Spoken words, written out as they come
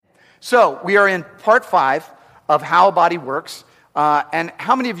So, we are in part 5 of How a Body Works. And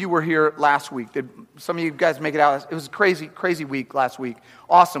how many of you were here last week? Did some of you guys make it out? It was a crazy week last week.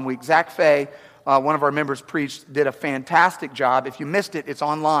 Awesome week. Zach Fay, one of our members, preached, did a fantastic job. If you missed it, it's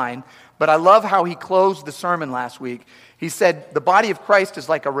online. But I love how he closed the sermon last week. He said, the body of Christ is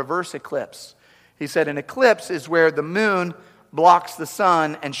like a reverse eclipse. He said, an eclipse is where the moon blocks the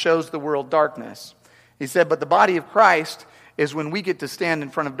sun and shows the world darkness. He said, but the body of Christ is when we get to stand in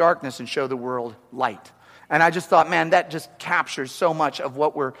front of darkness and show the world light. And I just thought, man, that just captures so much of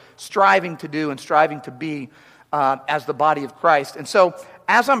what we're striving to do and striving to be as the body of Christ. And so,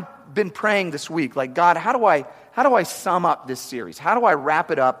 as I've been praying this week, like, God, how do I sum up this series? How do I wrap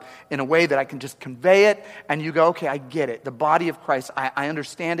it up in a way that I can just convey it and you go, okay, I get it. The body of Christ, I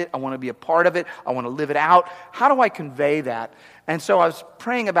understand it. I want to be a part of it. I want to live it out. How do I convey that? And so I was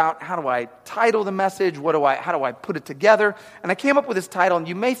praying about how do I title the message? How do I put it together? And I came up with this title, and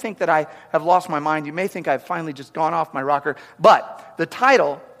you may think that I have lost my mind. You may think I've finally just gone off my rocker. But the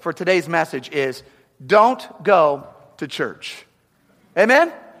title for today's message is, Don't Go to Church.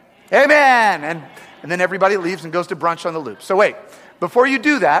 Amen? Amen. And then everybody leaves and goes to brunch on the loop. So wait, before you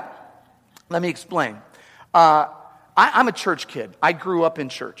do that, let me explain. I'm a church kid. I grew up in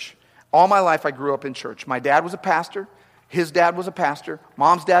church. All my life I grew up in church. My dad was a pastor. His dad was a pastor.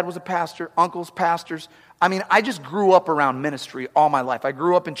 Mom's dad was a pastor. Uncles, pastors. I mean, I just grew up around ministry all my life. I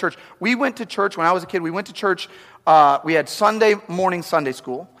grew up in church. We went to church when I was a kid. We went to church. We had Sunday morning Sunday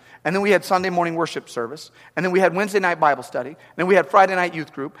school. And then we had Sunday morning worship service. And then we had Wednesday night Bible study. And then we had Friday night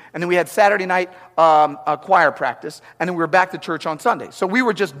youth group. And then we had Saturday night choir practice. And then we were back to church on Sunday. So we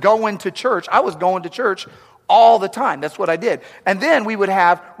were just going to church. I was going to church all the time. That's what I did. And then we would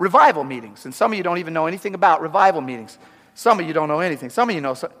have revival meetings. And some of you don't even know anything about revival meetings. Some of you don't know anything. Some of you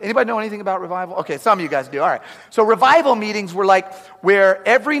know. Anybody know anything about revival? Okay, some of you guys do. All right. So revival meetings were like where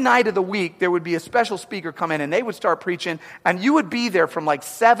every night of the week there would be a special speaker come in and they would start preaching, and you would be there from like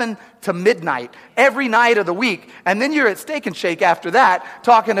 7 to midnight every night of the week. And then you're at Steak and Shake after that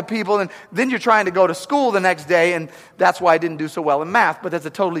talking to people, and then you're trying to go to school the next day, and that's why I didn't do so well in math, but that's a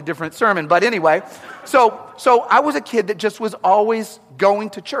totally different sermon. But anyway, so I was a kid that just was always going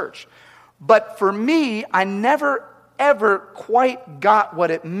to church. But for me, I never ever quite got what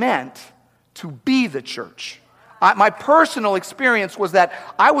it meant to be the church. My personal experience was that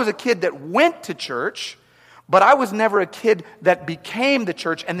I was a kid that went to church, but I was never a kid that became the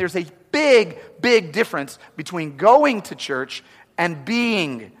church. And there's a big difference between going to church and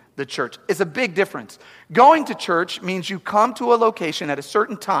being the church. It's a big difference. Going to church means you come to a location at a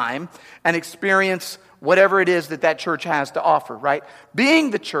certain time and experience whatever it is that church has to offer, right? Being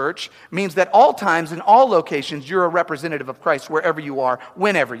the church means that all times, in all locations, you're a representative of Christ wherever you are,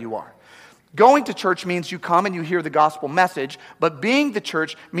 whenever you are. Going to church means you come and you hear the gospel message, but being the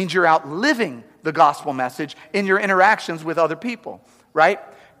church means you're out living the gospel message in your interactions with other people, right?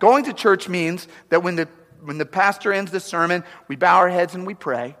 Going to church means that when the pastor ends the sermon, we bow our heads and we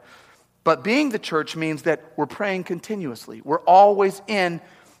pray. But being the church means that we're praying continuously. We're always in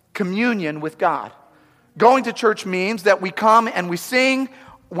communion with God. Going to church means that we come and we sing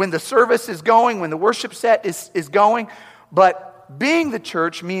when the service is going, when the worship set is going. But being the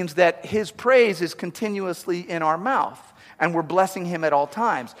church means that His praise is continuously in our mouth, and we're blessing Him at all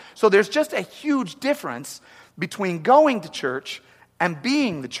times. So there's just a huge difference between going to church and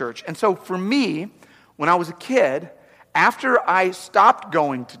being the church. And so for me, when I was a kid, after I stopped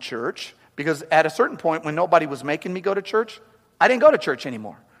going to church, because at a certain point when nobody was making me go to church, I didn't go to church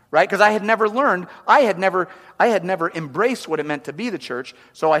anymore. Right? Because I had never learned, I had never embraced what it meant to be the church,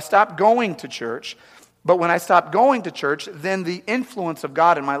 so I stopped going to church. But when I stopped going to church, then the influence of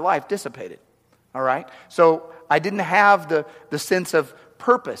God in my life dissipated. All right? So I didn't have the sense of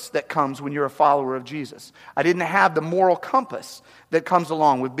purpose that comes when you're a follower of Jesus. I didn't have the moral compass that comes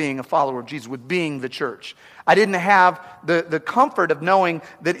along with being a follower of Jesus, with being the church. I didn't have the comfort of knowing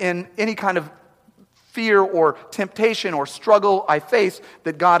that in any kind of fear or temptation or struggle I face,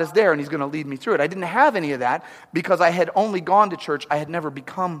 that God is there and He's going to lead me through it. I didn't have any of that because I had only gone to church. I had never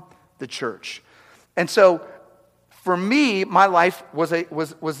become the church. And so for me, my life was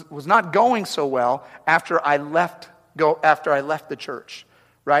not going so well after I left the church,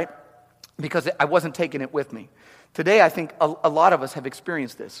 right? Because I wasn't taking it with me. Today, I think a lot of us have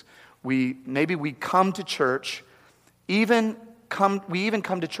experienced this. We come to church, we even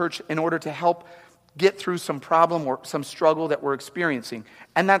come to church in order to help get through some problem or some struggle that we're experiencing.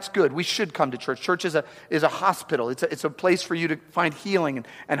 And that's good. We should come to church. Church is a hospital. It's a place for you to find healing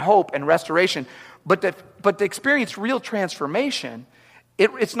and hope and restoration. But to experience real transformation,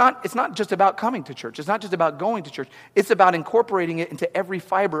 It's not just about coming to church. It's not just about going to church. It's about incorporating it into every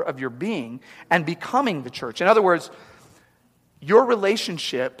fiber of your being and becoming the church. In other words, your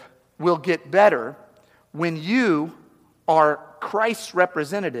relationship will get better when you are Christ's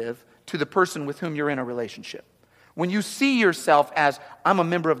representative to the person with whom you're in a relationship. When you see yourself as, I'm a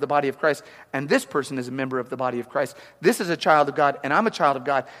member of the body of Christ, and this person is a member of the body of Christ. This is a child of God, and I'm a child of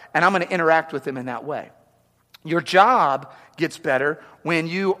God, and I'm going to interact with him in that way. Your job gets better when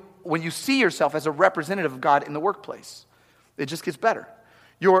you see yourself as a representative of God in the workplace. It just gets better.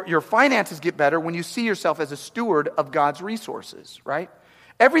 Your finances get better when you see yourself as a steward of God's resources, right?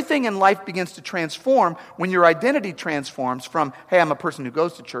 Everything in life begins to transform when your identity transforms from, hey, I'm a person who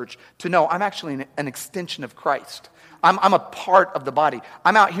goes to church, to no, I'm actually an extension of Christ. I'm a part of the body.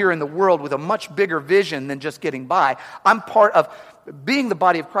 I'm out here in the world with a much bigger vision than just getting by. I'm part of being the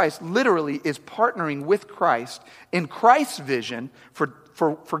body of Christ. Literally is partnering with Christ in Christ's vision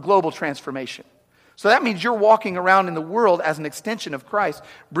for global transformation. So that means you're walking around in the world as an extension of Christ,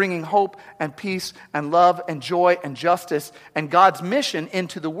 bringing hope and peace and love and joy and justice and God's mission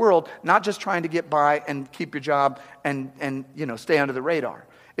into the world, not just trying to get by and keep your job and stay under the radar.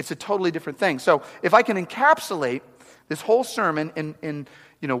 It's a totally different thing. So if I can encapsulate this whole sermon in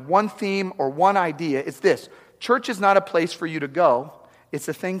one theme or one idea, it's this: church is not a place for you to go; it's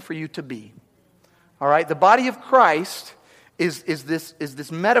a thing for you to be. All right, the body of Christ is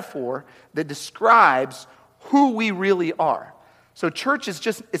this metaphor that describes who we really are. So church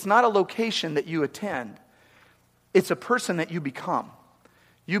is it's not a location that you attend. It's a person that you become.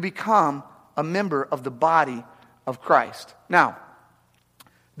 You become a member of the body of Christ. Now,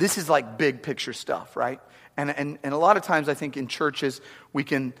 this is like big picture stuff, right? And a lot of times I think in churches we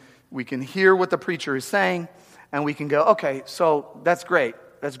can hear what the preacher is saying and we can go, okay, so that's great,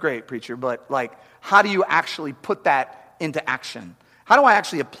 preacher, but like, how do you actually put that into action? How do I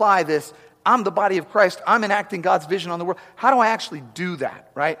actually apply this? I'm the body of Christ. I'm enacting God's vision on the world. How do I actually do that,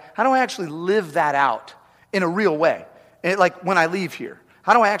 right? How do I actually live that out in a real way? Like when I leave here.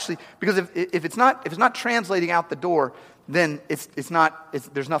 How do I actually, because if it's not translating out the door, then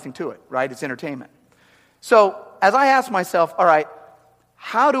there's nothing to it, right? It's entertainment. So as I ask myself, all right,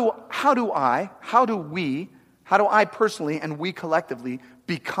 how do I personally and we collectively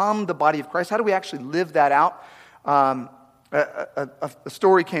become the body of Christ? How do we actually live that out? A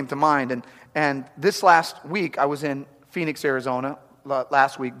story came to mind, and this last week I was in Phoenix, Arizona,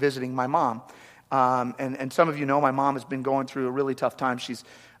 last week visiting my mom, and some of you know my mom has been going through a really tough time. She's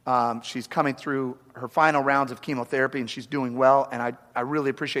coming through her final rounds of chemotherapy, and she's doing well, and I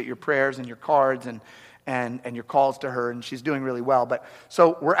really appreciate your prayers and your cards and your calls to her, and she's doing really well. But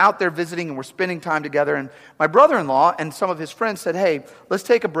so we're out there visiting and we're spending time together, and my brother-in-law and some of his friends said, hey, let's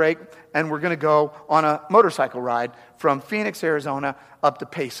take a break and we're going to go on a motorcycle ride from Phoenix, Arizona up to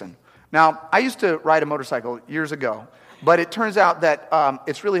Payson. Now, I used to ride a motorcycle years ago, but it turns out that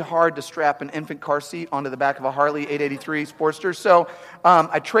it's really hard to strap an infant car seat onto the back of a Harley 883 Sportster, so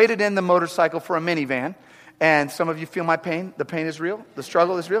I traded in the motorcycle for a minivan. And some of you feel my pain. The pain is real. The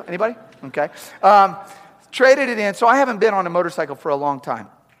struggle is real. Anybody? Okay. Traded it in. So I haven't been on a motorcycle for a long time.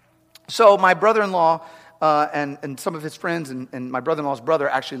 So my brother-in-law and some of his friends and my brother-in-law's brother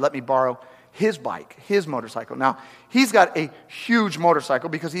actually let me borrow his bike, his motorcycle. Now, he's got a huge motorcycle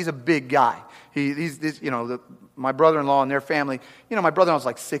because he's a big guy. My brother-in-law and their family, my brother-in-law's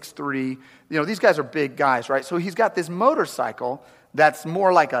like 6'3". These guys are big guys, right? So he's got this motorcycle that's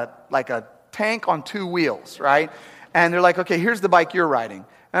more like a tank on two wheels, right? And they're like, okay, here's the bike you're riding.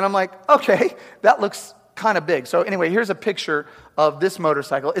 And I'm like, okay, that looks kind of big. So anyway, here's a picture of this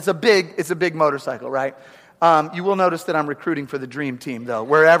motorcycle. It's a big motorcycle, right? You will notice that I'm recruiting for the Dream Team, though,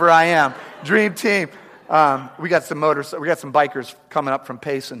 wherever I am. Dream Team. We got some bikers coming up from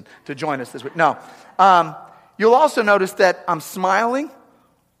Payson to join us this week. No. You'll also notice that I'm smiling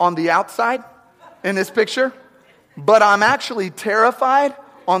on the outside in this picture, but I'm actually terrified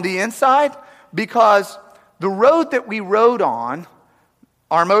on the inside, because the road that we rode on,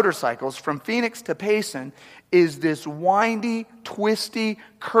 our motorcycles, from Phoenix to Payson, is this windy, twisty,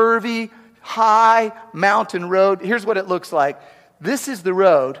 curvy, high mountain road. Here's what it looks like. This is the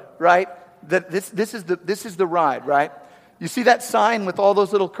road, right? This is the ride, right? You see that sign with all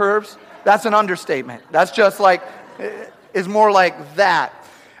those little curves? That's an understatement. That's just like, is more like that.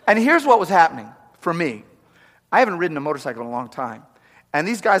 And here's what was happening for me. I haven't ridden a motorcycle in a long time. And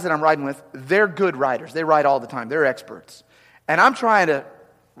these guys that I'm riding with, they're good riders. They ride all the time. They're experts. And I'm trying to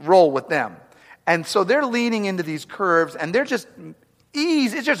roll with them. And so they're leaning into these curves, and they're just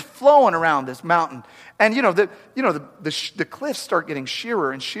easy. It's just flowing around this mountain. And the cliffs start getting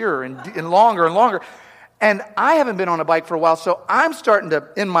sheerer and sheerer and longer and longer. And I haven't been on a bike for a while, so I'm starting to,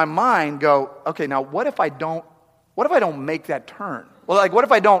 in my mind, go, okay, now what if I don't make that turn? Well, like, what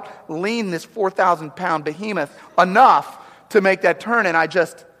if I don't lean this 4,000-pound behemoth enough to make that turn and I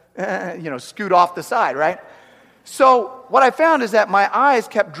just, scoot off the side, right? So what I found is that my eyes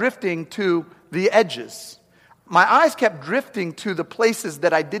kept drifting to the edges. My eyes kept drifting to the places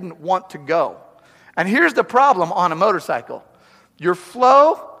that I didn't want to go. And here's the problem on a motorcycle. Your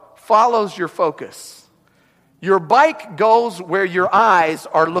flow follows your focus. Your bike goes where your eyes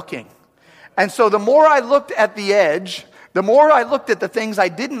are looking. And so the more I looked at the edge, the more I looked at the things I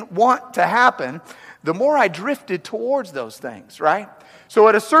didn't want to happen, the more I drifted towards those things, right? So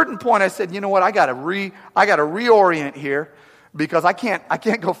at a certain point I said, you know what, I got to reorient here because I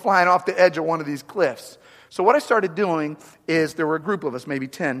can't go flying off the edge of one of these cliffs. So what I started doing is there were a group of us, maybe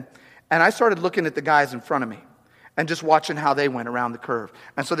 10, and I started looking at the guys in front of me and just watching how they went around the curve.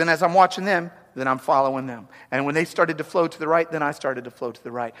 And so then as I'm watching them, then I'm following them. And when they started to flow to the right, then I started to flow to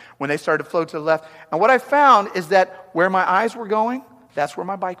the right. When they started to flow to the left. And what I found is that where my eyes were going, that's where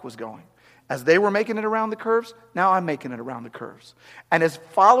my bike was going. As they were making it around the curves, now I'm making it around the curves. And as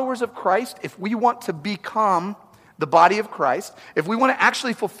followers of Christ, if we want to become the body of Christ, if we want to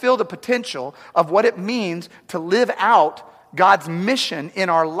actually fulfill the potential of what it means to live out God's mission in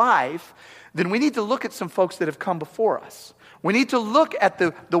our life, then we need to look at some folks that have come before us. We need to look at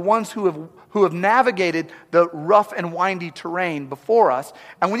the ones who have navigated the rough and windy terrain before us,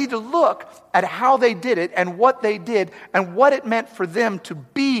 and we need to look at how they did it and what they did and what it meant for them to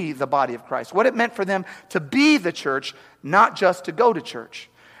be the body of Christ, what it meant for them to be the church, not just to go to church.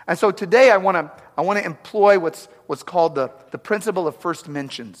 And so today I want to employ what's called the principle of first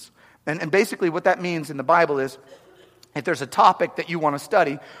mentions. And basically what that means in the Bible is, if there's a topic that you want to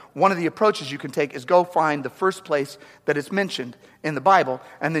study, one of the approaches you can take is go find the first place that is mentioned in the Bible,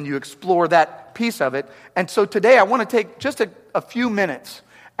 and then you explore that piece of it. And so today I want to take just a few minutes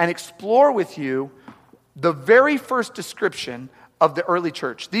and explore with you the very first description of the early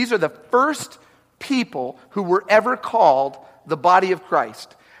church. These are the first people who were ever called the body of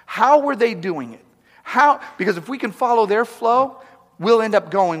Christ. How were they doing it? Because if we can follow their flow, we'll end up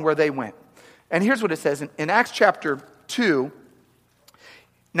going where they went. And here's what it says in Acts chapter 2.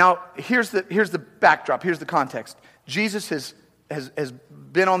 Now, here's the backdrop. Here's the context. Jesus has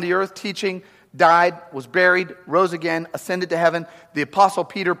been on the earth teaching, died, was buried, rose again, ascended to heaven. The Apostle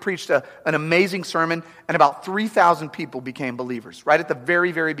Peter preached an amazing sermon, and about 3,000 people became believers, right at the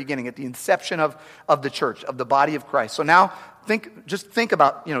very, very beginning, at the inception of the church, of the body of Christ. So now, think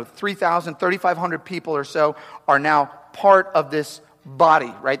about, 3,000, 3,500 people or so are now part of this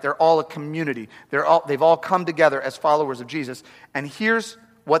body, right? They're all a community. They've all come together as followers of Jesus. And here's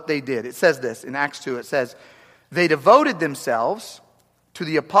what they did. It says this in Acts 2. It says, they devoted themselves to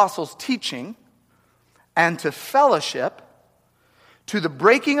the apostles' teaching and to fellowship, to the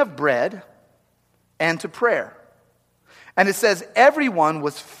breaking of bread, and to prayer. And it says, everyone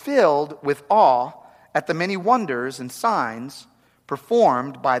was filled with awe at the many wonders and signs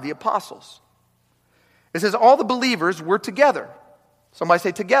performed by the apostles. It says, all the believers were together. Somebody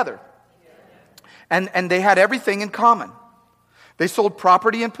say together. And they had everything in common. They sold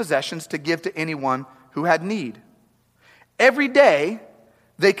property and possessions to give to anyone who had need. Every day,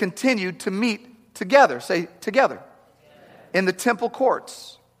 they continued to meet together. Say together. In the temple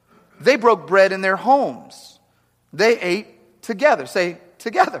courts. They broke bread in their homes. They ate together. Say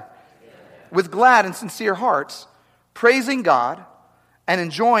together. With glad and sincere hearts, praising God and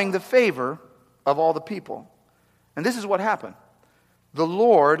enjoying the favor of all the people. And this is what happened. The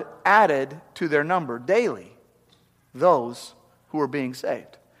Lord added to their number daily those who were being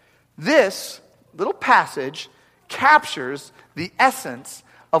saved. This little passage captures the essence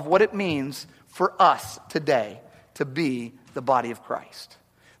of what it means for us today to be the body of Christ.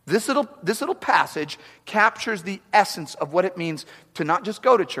 This little passage captures the essence of what it means to not just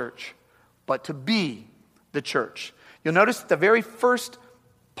go to church, but to be the church. You'll notice that the very first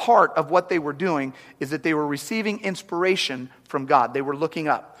part of what they were doing is that they were receiving inspiration from God. They were looking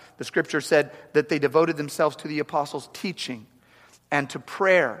up. The scripture said that they devoted themselves to the apostles' teaching and to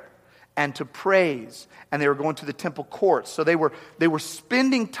prayer and to praise, and they were going to the temple courts. So they were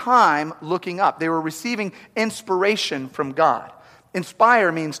spending time looking up. They were receiving inspiration from God.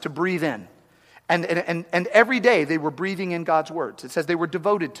 Inspire means to breathe in. And every day they were breathing in God's words. It says they were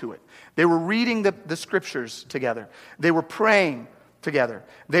devoted to it. They were reading the scriptures together. They were praying together.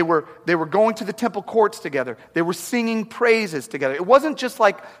 They were going to the temple courts together. They were singing praises together. It wasn't just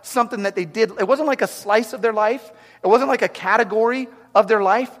like something that they did. It wasn't like a slice of their life. It wasn't like a category of their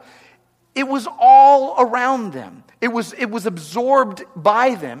life. It was all around them. It was absorbed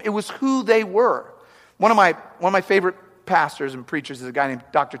by them. It was who they were. One of my favorite pastors and preachers is a guy named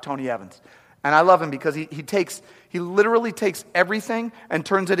Dr. Tony Evans. And I love him because he literally takes everything and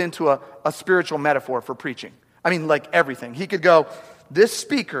turns it into a spiritual metaphor for preaching. I mean, like everything. He could go, this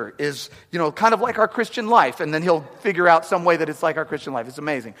speaker is, kind of like our Christian life, and then he'll figure out some way that it's like our Christian life. It's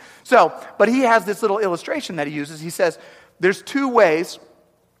amazing. So, but he has this little illustration that he uses. He says, there's two ways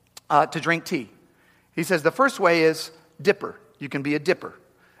to drink tea. He says the first way is dipper. You can be a dipper.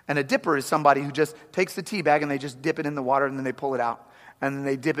 And a dipper is somebody who just takes the tea bag and they just dip it in the water and then they pull it out. And then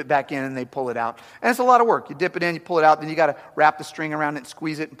they dip it back in and they pull it out. And it's a lot of work. You dip it in, you pull it out, then you got to wrap the string around it and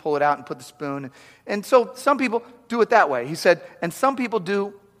squeeze it and pull it out and put the spoon. And so some people do it that way. He said, and some people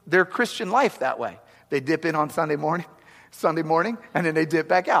do their Christian life that way. They dip in on Sunday morning, and then they dip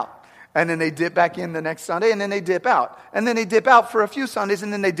back out. And then they dip back in the next Sunday, and then they dip out. And then they dip out for a few Sundays,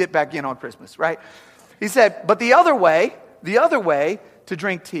 and then they dip back in on Christmas, right? He said, but the other way to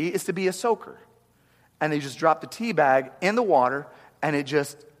drink tea is to be a soaker. And they just drop the tea bag in the water, and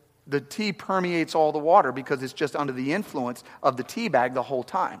the tea permeates all the water because it's just under the influence of the tea bag the whole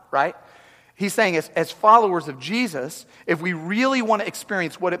time, right? He's saying as followers of Jesus, if we really want to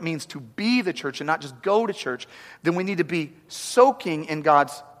experience what it means to be the church and not just go to church, then we need to be soaking in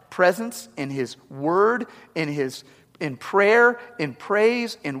God's presence, in His Word, in prayer, in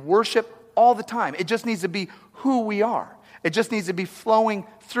praise, in worship, all the time. It just needs to be who we are. It just needs to be flowing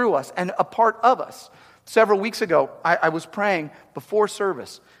through us and a part of us. Several weeks ago, I was praying before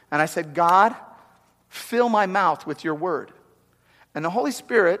service, and I said, God, fill my mouth with your word. And the Holy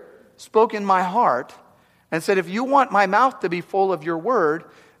Spirit spoke in my heart and said, if you want my mouth to be full of your word,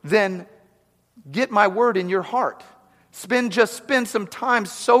 then get my word in your heart. Spend some time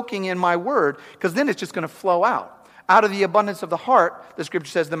soaking in my word, because then it's just going to flow out. Out of the abundance of the heart, the scripture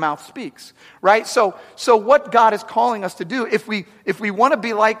says the mouth speaks, right? So what God is calling us to do, if we want to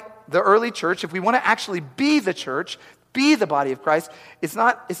be like the early church, if we want to actually be the church, be the body of Christ, it's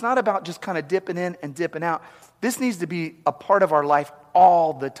not about just kind of dipping in and dipping out. This needs to be a part of our life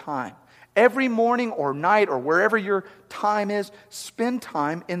all the time. Every morning or night or wherever your time is, spend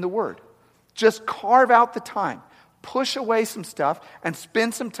time in the Word. Just carve out the time. Push away some stuff and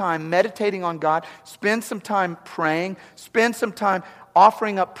spend some time meditating on God. Spend some time praying. Spend some time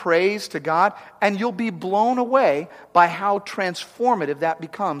offering up praise to God, and you'll be blown away by how transformative that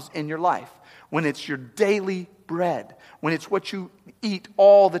becomes in your life. When it's your daily bread, when it's what you eat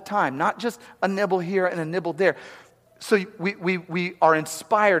all the time, not just a nibble here and a nibble there. So we are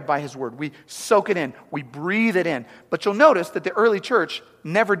inspired by His Word. We soak it in. We breathe it in. But you'll notice that the early church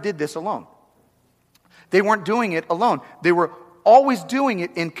never did this alone. They weren't doing it alone. They were always doing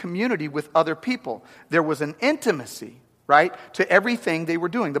it in community with other people. There was an intimacy, right, to everything they were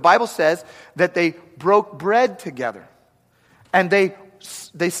doing. The Bible says that they broke bread together, and they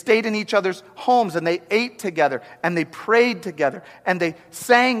stayed in each other's homes, and they ate together, and they prayed together, and they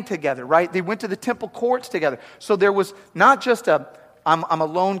sang together, right? They went to the temple courts together. So there was not just I'm a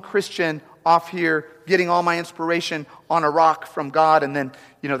lone Christian off here getting all my inspiration on a rock from God, and then,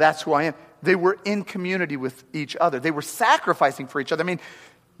 that's who I am. They were in community with each other. They were sacrificing for each other. I mean,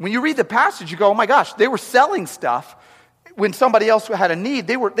 when you read the passage, you go, oh my gosh, they were selling stuff. When somebody else had a need,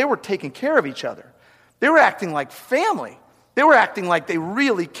 they were taking care of each other. They were acting like family. They were acting like they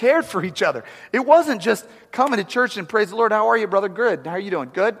really cared for each other. It wasn't just coming to church and praise the Lord. How are you, brother? Good. How are you doing?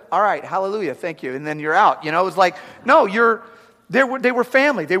 Good? All right. Hallelujah. Thank you. And then you're out. It was like, no, they were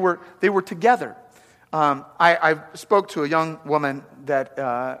family. They were together. I spoke to a young woman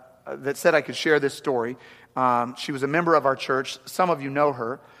that said I could share this story. She was a member of our church. Some of you know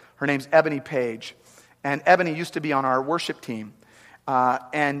her. Her name's Ebony Page. And Ebony used to be on our worship team.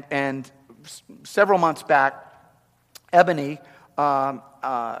 And several months back, Ebony,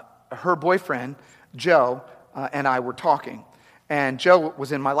 her boyfriend, Joe, and I were talking. And Joe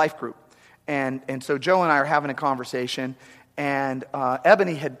was in my life group. And so Joe and I are having a conversation. And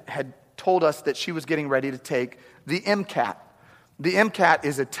Ebony had told us that she was getting ready to take the MCAT. The MCAT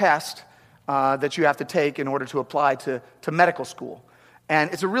is a test that you have to take in order to apply to medical school.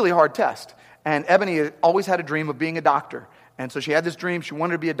 And it's a really hard test. And Ebony always had a dream of being a doctor. And so she had this dream. She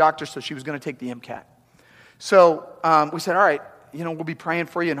wanted to be a doctor, so she was going to take the MCAT. So we said, all right, we'll be praying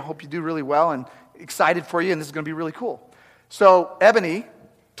for you and hope you do really well and excited for you, and this is going to be really cool. So Ebony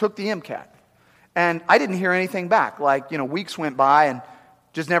took the MCAT. And I didn't hear anything back. Weeks went by and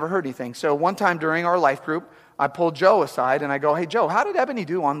just never heard anything. So one time during our life group, I pulled Joe aside and I go, hey, Joe, how did Ebony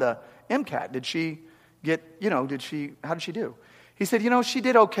do on the MCAT? How did she do? He said, she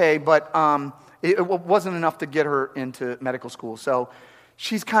did okay, but it wasn't enough to get her into medical school. So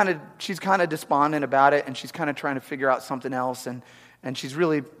she's kind of despondent about it, and she's kind of trying to figure out something else. And she's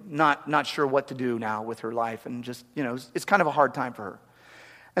really not sure what to do now with her life, and just, it's kind of a hard time for her.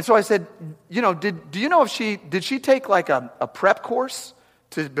 And so I said, do you know if did she take like a prep course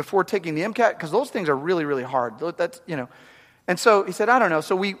before taking the MCAT? Because those things are really, really hard. That's. And so he said, I don't know.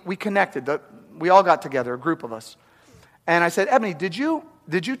 So we connected. We all got together, a group of us. And I said, Ebony, did you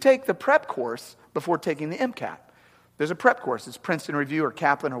take the prep course before taking the MCAT? There's a prep course. It's Princeton Review or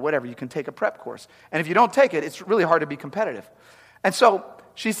Kaplan or whatever. You can take a prep course. And if you don't take it, it's really hard to be competitive. And so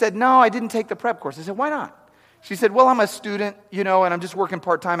she said, no, I didn't take the prep course. I said, why not? She said, well, I'm a student, and I'm just working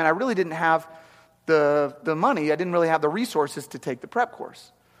part-time, and I really didn't have the money. I didn't really have the resources to take the prep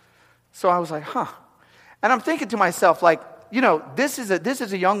course. So I was like, huh. And I'm thinking to myself, like, this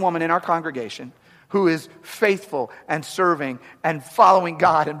is a young woman in our congregation who is faithful and serving and following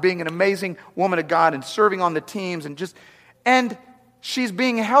God and being an amazing woman of God and serving on the teams and she's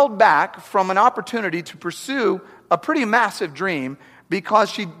being held back from an opportunity to pursue a pretty massive dream because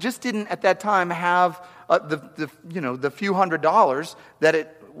she just didn't at that time have the few $100s that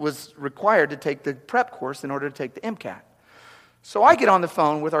it was required to take the prep course in order to take the MCAT. So I get on the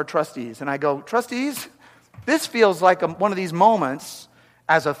phone with our trustees and I go, trustees, this feels like one of these moments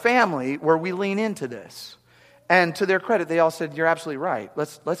as a family where we lean into this. And to their credit, they all said, you're absolutely right.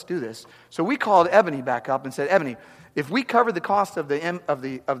 Let's do this. So we called Ebony back up and said, Ebony, if we cover the cost of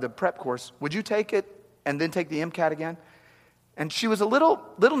the prep course, would you take it and then take the MCAT again? And she was a little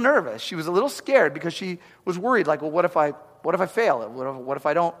nervous. She was a little scared because she was worried, like, well, what if I fail it? What if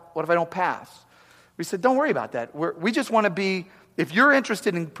I don't pass? We said, don't worry about that. We just want to be, if you're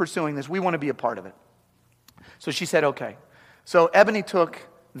interested in pursuing this, we want to be a part of it. So she said, okay. So Ebony took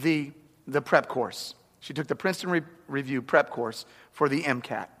the prep course. She took the Princeton Review prep course for the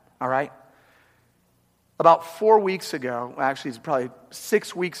MCAT, all right? About 4 weeks ago, actually it's probably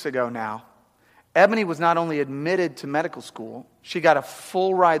 6 weeks ago now, Ebony was not only admitted to medical school, she got a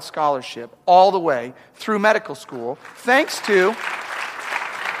full ride scholarship all the way through medical school, thanks to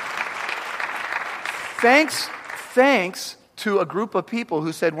a group of people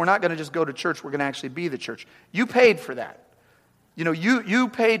who said, we're not going to just go to church, we're going to actually be the church. You paid for that. You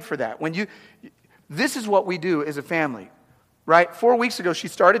paid for that. This is what we do as a family, right? 4 weeks ago, she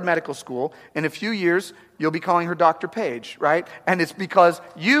started medical school. In a few years, you'll be calling her Dr. Page, right? And it's because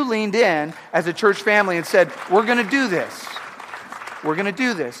you leaned in as a church family and said, we're going to do this. We're going to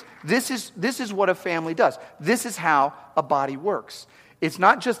do this. This is what a family does. This is how a body works. It's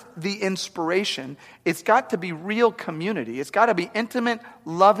not just the inspiration. It's got to be real community. It's got to be intimate,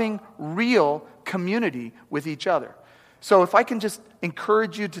 loving, real community with each other. So if I can just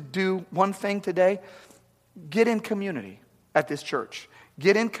encourage you to do one thing today, get in community at this church.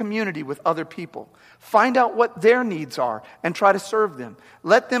 Get in community with other people. Find out what their needs are and try to serve them.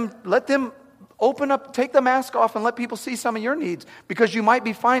 Let them open up, take the mask off and let people see some of your needs, because you might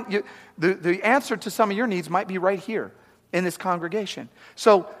be the answer to some of your needs might be right here in this congregation.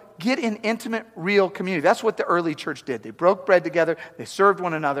 So get in intimate, real community. That's what the early church did. They broke bread together, they served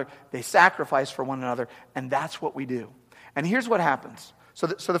one another, they sacrificed for one another, and that's what we do. And here's what happens. So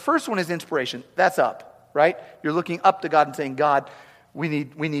the first one is inspiration. That's up, right? You're looking up to God and saying, God, we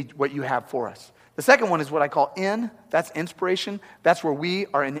need what you have for us. The second one is what I call that's inspiration. That's where we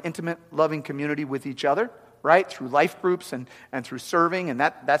are in intimate, loving community with each other, right? Through life groups and through serving, and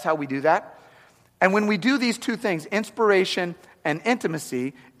that's how we do that. And when we do these two things, inspiration and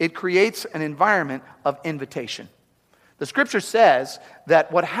intimacy, it creates an environment of invitation. The scripture says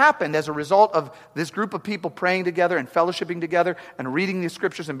that what happened as a result of this group of people praying together and fellowshipping together and reading the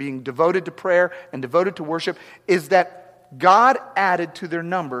scriptures and being devoted to prayer and devoted to worship is that God added to their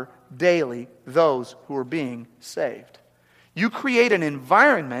number daily those who were being saved. You create an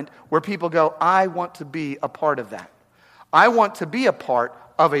environment where people go, I want to be a part of that. I want to be a part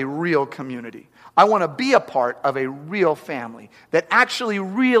of a real community. I want to be a part of a real family that actually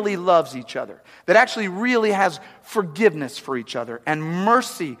really loves each other, that actually really has forgiveness for each other and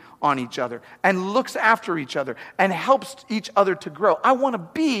mercy on each other and looks after each other and helps each other to grow. I want to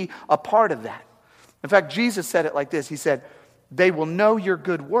be a part of that. In fact, Jesus said it like this. He said, they will know your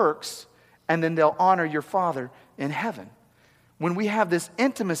good works and then they'll honor your Father in heaven. When we have this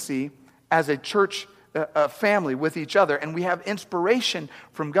intimacy as a church family with each other, and we have inspiration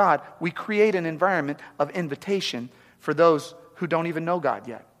from God, we create an environment of invitation for those who don't even know God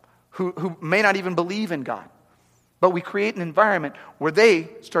yet, who may not even believe in God. But we create an environment where they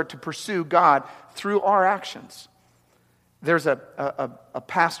start to pursue God through our actions. There's a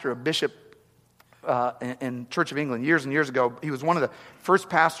pastor, a bishop in Church of England years and years ago. He was one of the first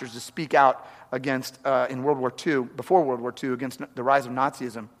pastors to speak out against, in World War II, before World War II, against the rise of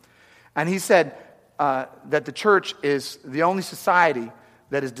Nazism. And he said, that the church is the only society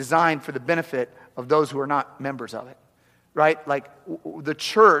that is designed for the benefit of those who are not members of it, right? Like the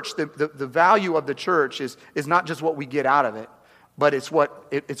church, the value of the church is not just what we get out of it, but it's what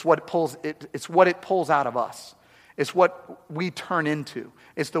it pulls out of us. It's what we turn into.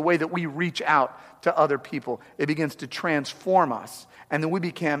 It's the way that we reach out to other people. It begins to transform us. And then we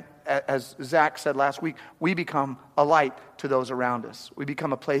become, as Zach said last week, we become a light to those around us. We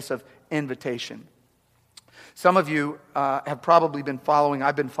become a place of invitation. Some of you have probably been following,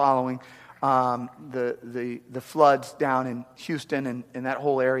 I've been following the floods down in Houston and in that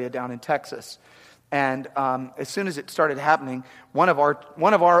whole area down in Texas. And as soon as it started happening, one of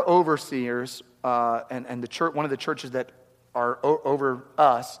our overseers and the church, one of the churches that are over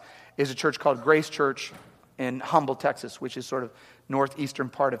us is a church called Grace Church in Humble, Texas, which is sort of northeastern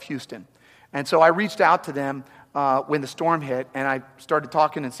part of Houston. And so I reached out to them when the storm hit, and I started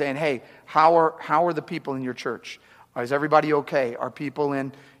talking and saying, "Hey, how are the people in your church? Is everybody okay? Are people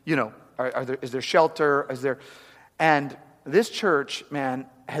in, is there shelter? And this church, man,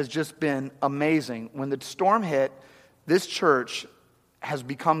 has just been amazing. When the storm hit, this church has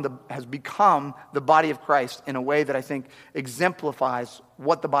become the body of Christ in a way that I think exemplifies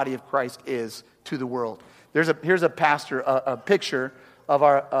what the body of Christ is to the world. Here's a pastor, a picture of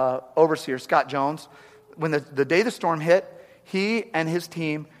our overseer, Scott Jones. When the day the storm hit, he and his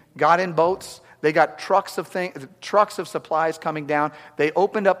team got in boats. They got trucks of supplies coming down. They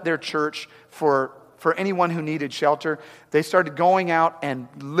opened up their church for anyone who needed shelter. They started going out and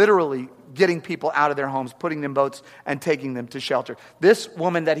literally getting people out of their homes, putting them in boats and taking them to shelter. This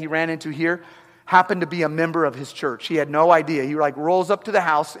woman that he ran into here happened to be a member of his church. He had no idea. He rolls up to the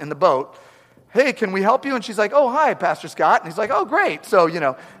house in the boat. "Hey, can we help you?" And she's like, "Oh, hi, Pastor Scott." And he's like, "Oh, great." So,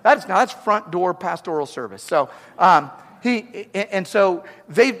 that's front door pastoral service. So, so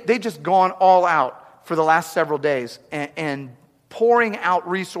they just gone all out for the last several days and pouring out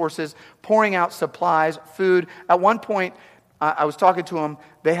resources, pouring out supplies, food. At one point, I was talking to them.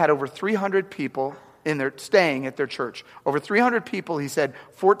 They had over 300 people staying at their church. Over 300 people, he said,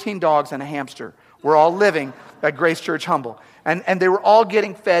 14 dogs and a hamster were all living at Grace Church Humble. And they were all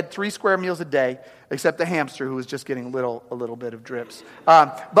getting fed 3 square meals a day, except the hamster who was just getting a little bit of drips.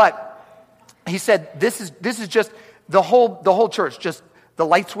 But he said, this is just the whole church. Just the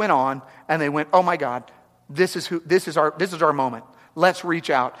lights went on, and they went, "Oh my God, this is our moment. Let's reach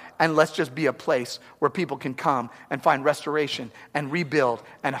out and let's just be a place where people can come and find restoration and rebuild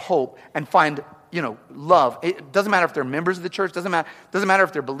and hope and find love." It doesn't matter if they're members of the church. Doesn't matter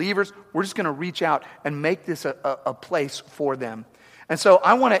if they're believers. We're just going to reach out and make this a place for them. And so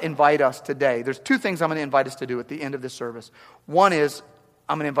I want to invite us today. There's 2 things I'm going to invite us to do at the end of this service. One is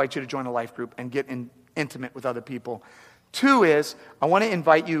I'm going to invite you to join a life group and get intimate with other people. 2 is I want to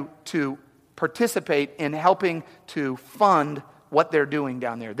invite you to participate in helping to fund what they're doing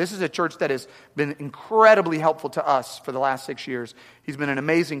down there. This is a church that has been incredibly helpful to us for the last 6 years. He's been an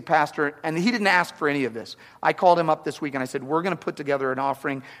amazing pastor, and he didn't ask for any of this. I called him up this week, and I said, "We're going to put together an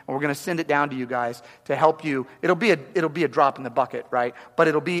offering, and we're going to send it down to you guys to help you." It'll be a drop in the bucket, right? But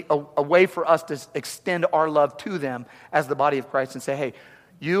it'll be a way for us to extend our love to them as the body of Christ and say, "Hey,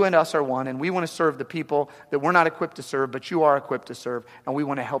 you and us are one, and we want to serve the people that we're not equipped to serve, but you are equipped to serve, and we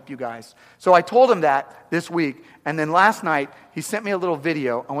want to help you guys." So I told him that this week, and then last night, he sent me a little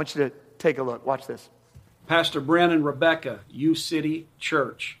video. I want you to take a look. Watch this. Pastor Brent and Rebecca, U City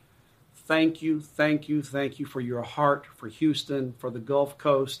Church, thank you for your heart for Houston, for the Gulf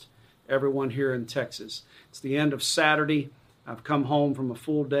Coast, everyone here in Texas. It's the end of Saturday. I've come home from a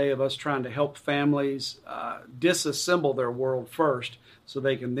full day of us trying to help families disassemble their world first so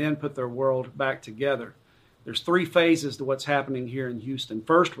they can then put their world back together. There's 3 phases to what's happening here in Houston.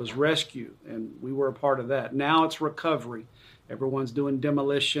 First was rescue, and we were a part of that. Now it's recovery. Everyone's doing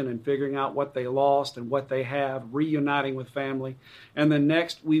demolition and figuring out what they lost and what they have, reuniting with family. And then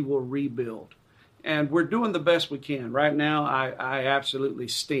next, we will rebuild. And we're doing the best we can. Right now, I absolutely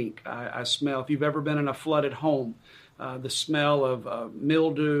stink. I smell. If you've ever been in a flooded home, the smell of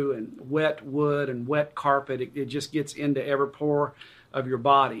mildew and wet wood and wet carpet, it just gets into every pore of your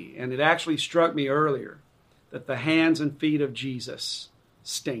body. And it actually struck me earlier that the hands and feet of Jesus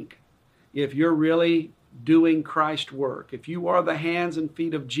stink. If you're really doing Christ work, if you are the hands and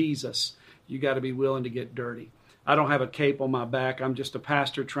feet of Jesus, you got to be willing to get dirty. I don't have a cape on my back. I'm just a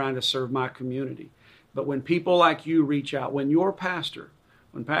pastor trying to serve my community. But when people like you reach out, when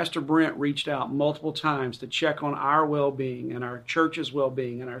Pastor Brent reached out multiple times to check on our well-being and our church's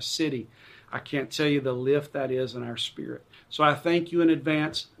well-being and our city, I can't tell you the lift that is in our spirit. So I thank you in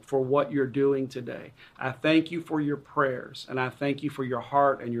advance for what you're doing today. I thank you for your prayers, and I thank you for your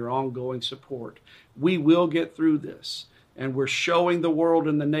heart and your ongoing support. We will get through this, and we're showing the world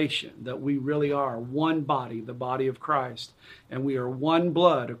and the nation that we really are one body, the body of Christ, and we are one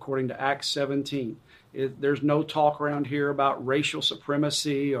blood according to Acts 17. There's no talk around here about racial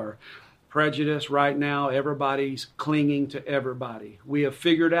supremacy or prejudice right now. Everybody's clinging to everybody. We have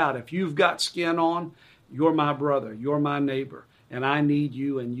figured out if you've got skin on, you're my brother, you're my neighbor, and I need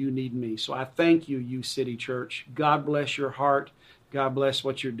you and you need me. So I thank you, U City Church. God bless your heart. God bless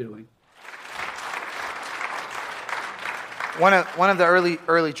what you're doing. One of the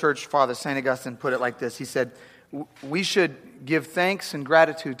early church fathers, St. Augustine, put it like this. He said, we should give thanks and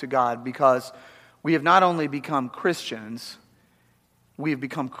gratitude to God because we have not only become Christians, we have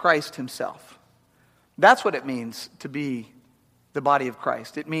become Christ himself. That's what it means to be the body of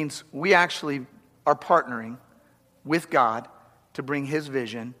Christ. It means we actually are partnering with God to bring his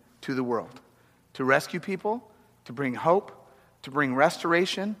vision to the world, to rescue people, to bring hope, to bring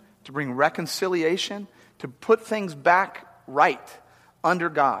restoration, to bring reconciliation, to put things back right under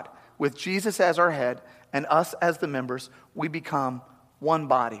God. With Jesus as our head and us as the members, we become one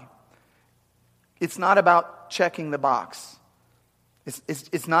body. It's not about checking the box.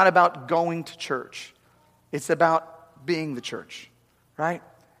 It's not about going to church. It's about being the church, right?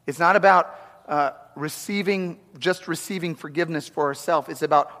 It's not about receiving forgiveness for ourselves. It's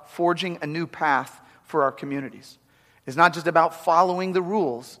about forging a new path for our communities. It's not just about following the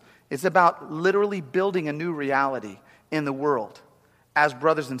rules. It's about literally building a new reality in the world as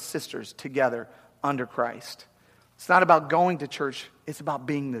brothers and sisters together under Christ. It's not about going to church. It's about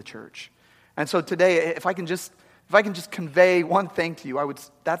being the church. And so today, if I can just convey one thing to you,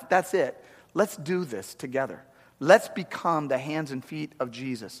 that's it. Let's do this together. Let's become the hands and feet of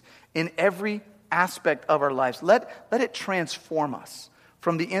Jesus in every aspect of our lives. Let it transform us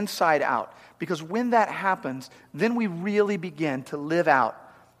from the inside out. Because when that happens, then we really begin to live out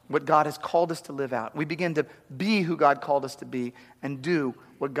what God has called us to live out. We begin to be who God called us to be and do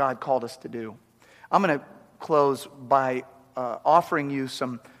what God called us to do. I'm going to close by offering you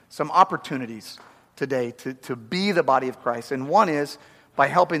some opportunities today to be the body of Christ. And one is by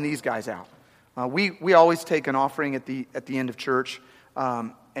helping these guys out. We always take an offering at the end of church,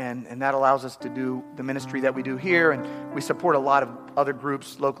 and that allows us to do the ministry that we do here, and we support a lot of other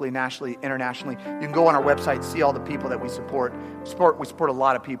groups locally, nationally, internationally. You can go on our website, see all the people that we support. We support a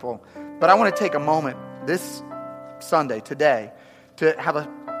lot of people. But I want to take a moment this Sunday, today, to have a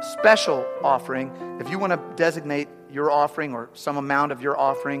special offering. If you want to designate your offering or some amount of your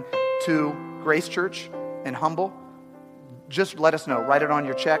offering to Grace Church in Humble, just let us know. Write it on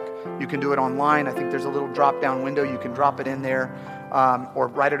your check. You can do it online. I think there's a little drop-down window. You can drop it in there or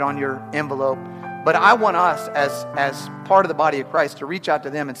write it on your envelope. But I want us, as part of the body of Christ, to reach out to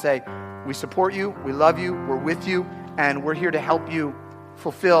them and say, we support you, we love you, we're with you, and we're here to help you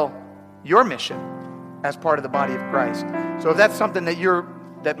fulfill your mission as part of the body of Christ. So if that's something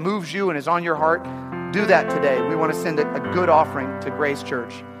that moves you and is on your heart, do that today. We want to send a good offering to Grace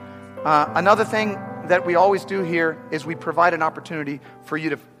Church. Another thing that we always do here is we provide an opportunity for you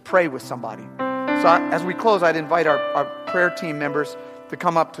to pray with somebody. So as we close, I'd invite our prayer team members to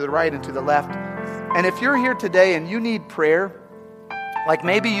come up to the right and to the left. And if you're here today and you need prayer, like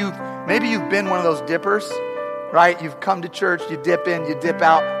maybe you've been one of those dippers, right? You've come to church, you dip in, you dip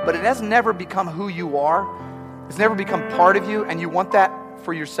out, but it has never become who you are. It's never become part of you, and you want that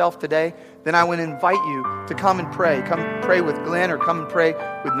for yourself today, then I would invite you to come and pray. Come pray with Glenn or come and pray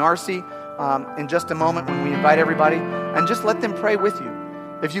with Narcy in just a moment when we invite everybody, and just let them pray with you.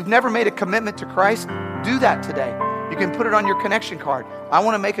 If you've never made a commitment to Christ, do that today. You can put it on your connection card. I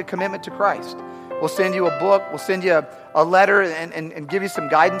want to make a commitment to Christ. We'll send you a book. We'll send you a letter and give you some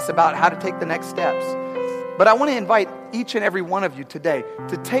guidance about how to take the next steps. But I want to invite each and every one of you today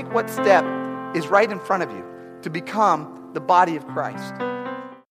to take what step is right in front of you to become the body of Christ.